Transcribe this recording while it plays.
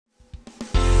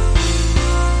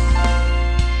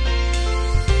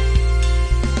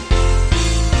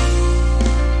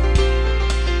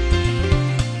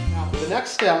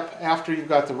step after you've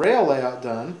got the rail layout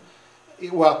done,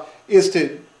 well, is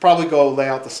to probably go lay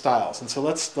out the stiles. And so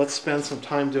let's spend some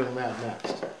time doing that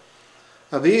next.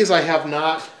 Now these I have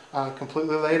not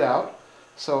completely laid out,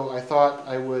 so I thought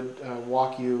I would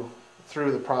walk you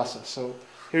through the process. So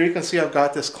here you can see I've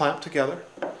got this clamped together,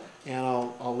 and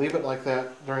I'll leave it like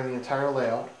that during the entire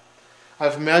layout.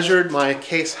 I've measured my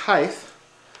case height,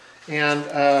 and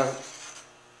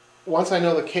once I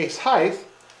know the case height,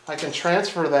 I can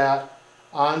transfer that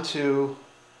onto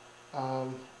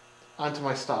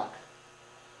my stock.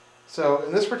 So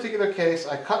in this particular case,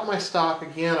 I cut my stock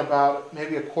again about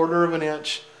maybe 1/4 of an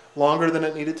inch longer than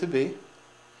it needed to be,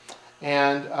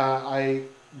 and I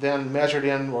then measured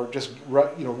in, or just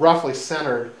roughly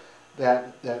centered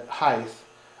that height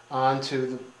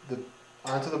onto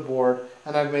the board,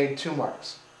 and I've made 2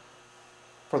 marks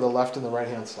for the left and the right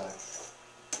hand side.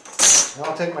 Now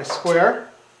I'll take my square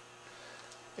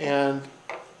and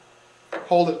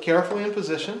hold it carefully in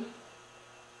position.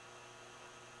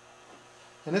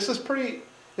 And this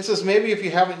is maybe, if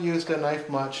you haven't used a knife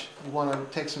much, you want to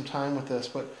take some time with this,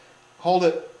 but hold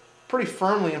it pretty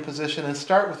firmly in position and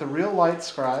start with a real light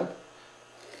scribe,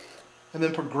 and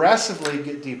then progressively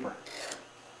get deeper.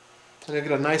 And you'll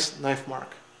get a nice knife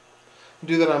mark. And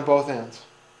do that on both ends.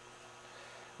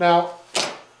 Now,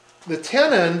 the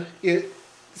tenon,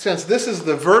 since this is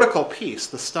the vertical piece,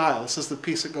 the stile, this is the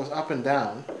piece that goes up and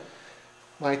down,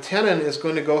 my tenon is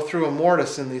going to go through a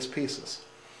mortise in these pieces.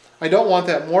 I don't want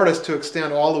that mortise to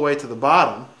extend all the way to the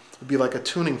bottom. It would be like a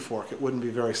tuning fork. It wouldn't be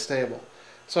very stable.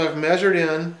 So I've measured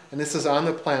in, and this is on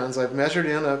the plans, I've measured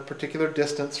in a particular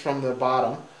distance from the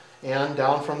bottom and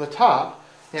down from the top,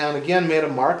 and again made a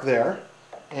mark there,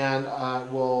 and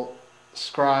will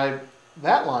scribe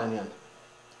that line in.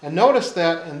 And notice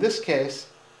that in this case,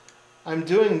 I'm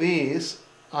doing these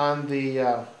on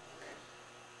the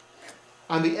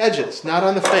edges, not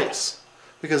on the face,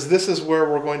 because this is where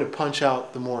we're going to punch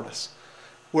out the mortise.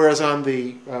 Whereas on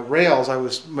the rails, I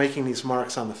was making these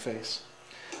marks on the face.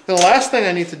 The last thing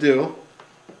I need to do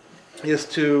is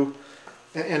to,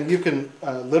 and you can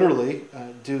literally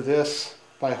do this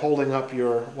by holding up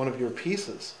one of your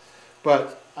pieces,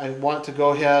 but I want to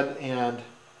go ahead and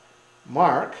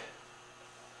mark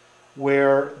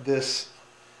where this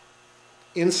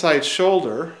inside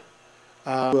shoulder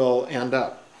will end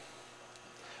up.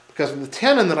 Because the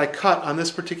tenon that I cut on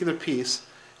this particular piece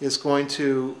is going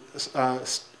to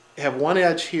have one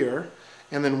edge here,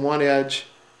 and then one edge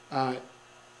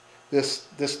this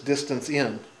distance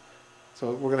in.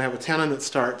 So we're going to have a tenon that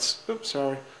starts, we're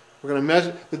going to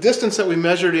measure, the distance that we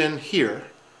measured in here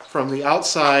from the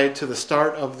outside to the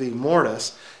start of the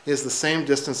mortise is the same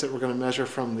distance that we're going to measure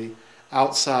from the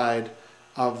outside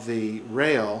of the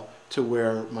rail to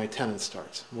where my tenon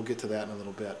starts. We'll get to that in a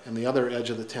little bit. And the other edge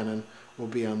of the tenon will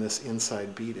be on this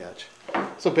inside bead edge.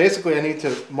 So basically I need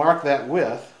to mark that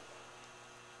width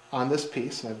on this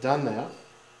piece, and I've done that,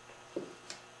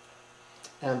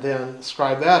 and then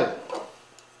scribe that in.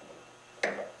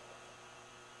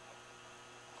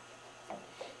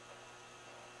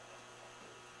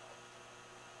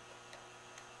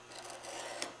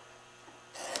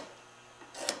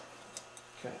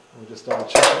 Okay, we'll just double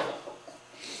check it.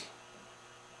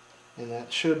 And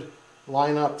that should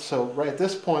line up. So right at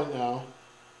this point now,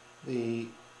 the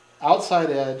outside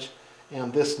edge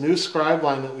and this new scribe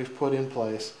line that we've put in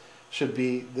place should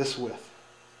be this width.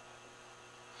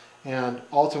 And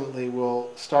ultimately we'll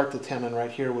start the tenon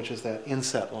right here, which is that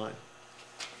inset line.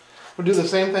 We'll do the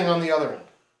same thing on the other end.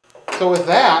 So with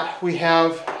that, we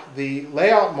have the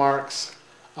layout marks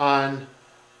on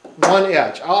one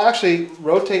edge. I'll actually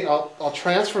rotate, I'll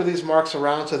transfer these marks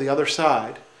around to the other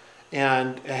side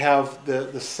and have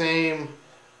the same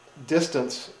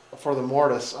distance for the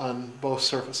mortise on both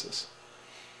surfaces.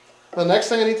 The next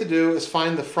thing I need to do is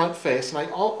find the front face, and I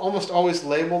almost always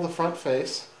label the front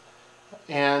face.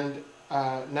 And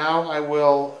now I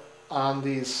will, on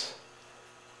these,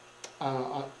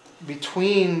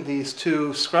 between these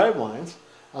two scribe lines,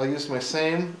 I'll use my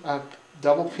same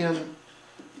double pin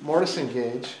mortising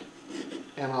gauge,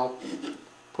 and I'll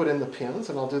put in the pins,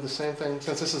 and I'll do the same thing.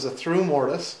 Since this is a through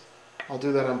mortise, I'll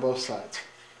do that on both sides.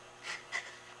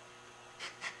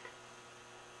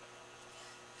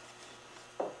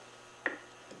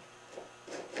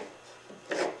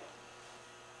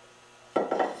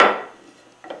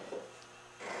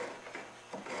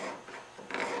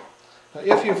 Now,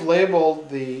 if you've labeled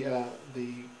the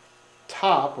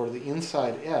top or the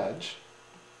inside edge,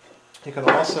 you can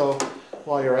also,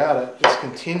 while you're at it, just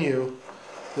continue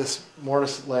this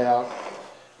mortise layout.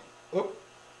 Oop,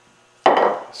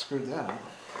 I screwed that up.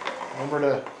 Remember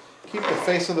to keep the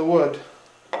face of the wood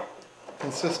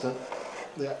consistent.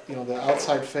 the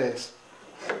outside face.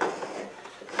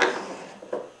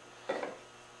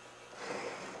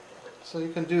 So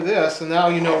you can do this, and now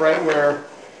you know right where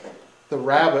the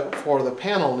rabbet for the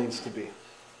panel needs to be.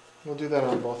 We'll do that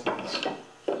on both of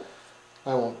these.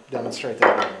 I won't demonstrate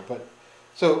that later, but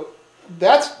so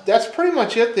that's pretty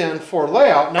much it then for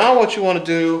layout. Now what you want to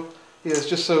do is,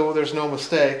 just so there's no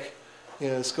mistake,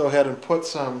 is go ahead and put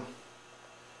some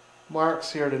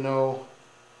marks here to know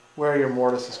where your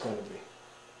mortise is going to be.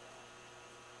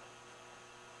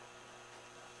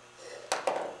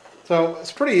 So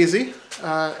it's pretty easy.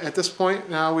 At this point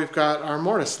now we've got our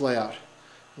mortise layout.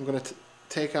 I'm going to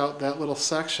take out that little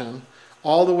section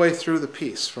all the way through the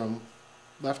piece from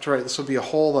left to right. This will be a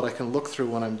hole that I can look through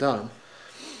when I'm done.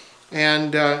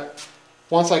 And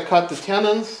once I cut the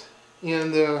tenons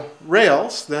in the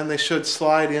rails, then they should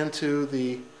slide into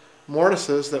the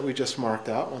mortises that we just marked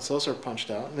out once those are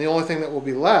punched out. And the only thing that will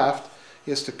be left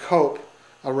is to cope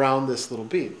around this little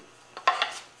bead.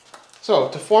 So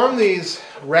to form these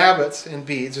rabbets and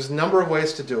beads, there's a number of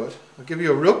ways to do it. I'll give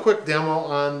you a real quick demo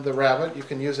on the rabbet. You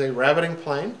can use a rabbeting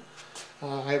plane.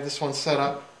 I have this one set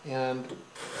up and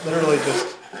literally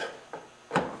just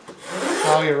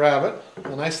plow your rabbet.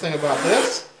 The nice thing about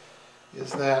this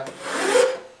is that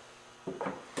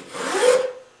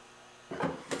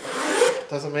it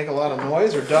doesn't make a lot of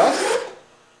noise or dust.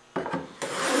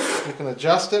 You can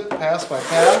adjust it pass by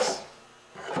pass.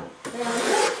 And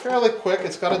it's fairly quick.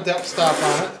 It's got a depth stop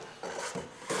on it.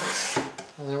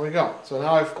 And there we go. So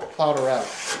now I've plowed a rabbet.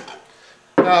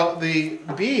 Now the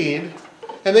bead,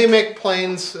 and they make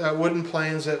planes, wooden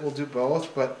planes that will do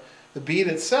both, but the bead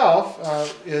itself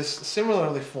is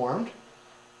similarly formed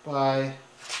by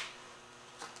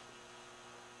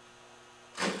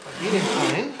a beading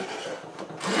plane.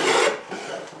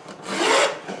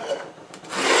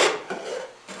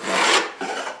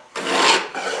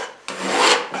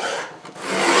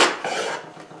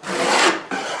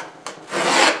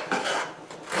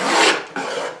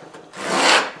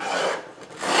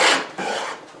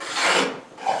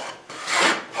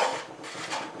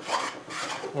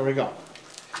 There we go.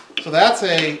 So that's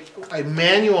a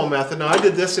manual method. Now I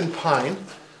did this in pine,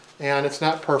 and it's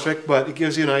not perfect, but it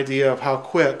gives you an idea of how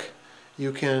quick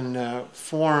you can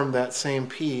form that same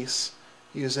piece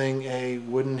using a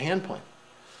wooden hand plane.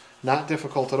 Not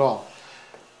difficult at all.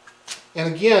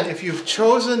 And again, if you've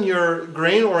chosen your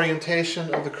grain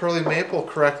orientation of the curly maple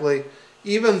correctly,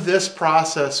 even this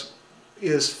process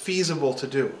is feasible to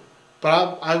do.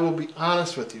 But I will be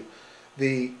honest with you.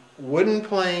 The wooden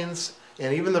planes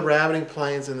and even the rabbeting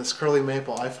planes in this curly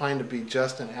maple I find to be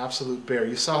just an absolute bear.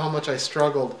 You saw how much I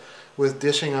struggled with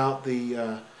dishing out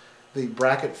the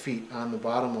bracket feet on the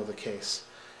bottom of the case.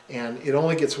 And it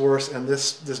only gets worse, and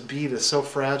this bead is so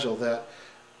fragile that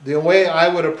the way I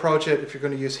would approach it, if you're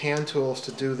going to use hand tools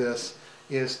to do this,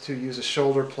 is to use a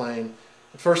shoulder plane.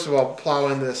 First of all, plow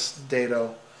in this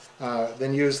dado,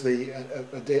 then use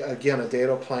again a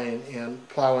dado plane and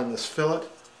plow in this fillet.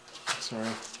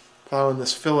 Plow in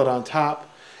this fillet on top,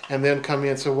 and then come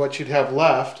in. So what you'd have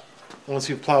left, once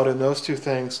you've plowed in those two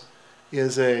things,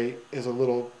 is a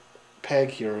little peg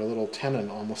here, a little tenon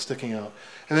almost sticking out.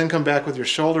 And then come back with your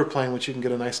shoulder plane, which you can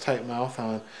get a nice tight mouth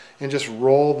on, and just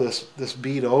roll this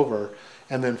bead over,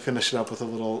 and then finish it up with a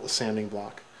little sanding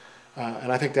block. And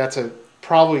I think that's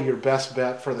probably your best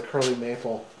bet for the curly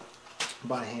maple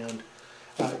by hand.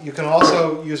 You can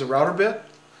also use a router bit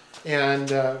and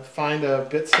find a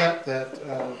bit set that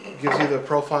gives you the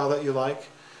profile that you like.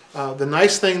 The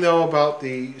nice thing though about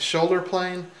the shoulder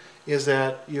plane is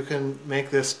that you can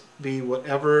make this be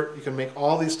whatever, you can make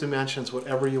all these dimensions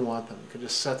whatever you want them. You can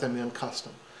just set them in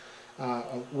custom. A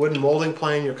wooden molding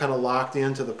plane, you're kind of locked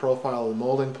into the profile of the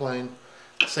molding plane.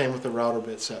 Same with the router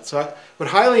bit set. So I would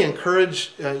highly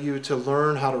encourage you to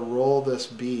learn how to roll this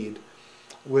bead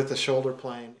with the shoulder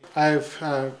plane.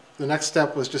 The next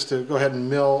step was just to go ahead and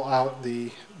mill out the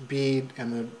bead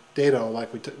and the dado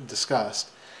like we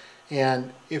discussed.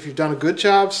 And if you've done a good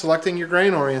job selecting your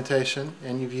grain orientation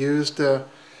and you've used a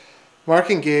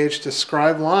marking gauge to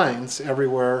scribe lines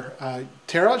everywhere,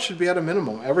 tear out should be at a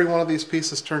minimum. Every one of these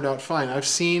pieces turned out fine. I've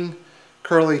seen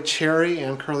curly cherry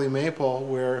and curly maple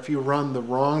where if you run the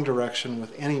wrong direction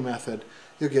with any method,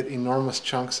 you'll get enormous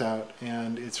chunks out,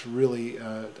 and it's really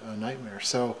a nightmare.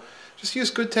 So just use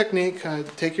good technique,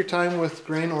 take your time with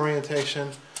grain orientation,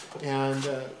 and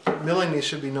milling these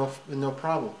should be no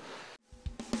problem.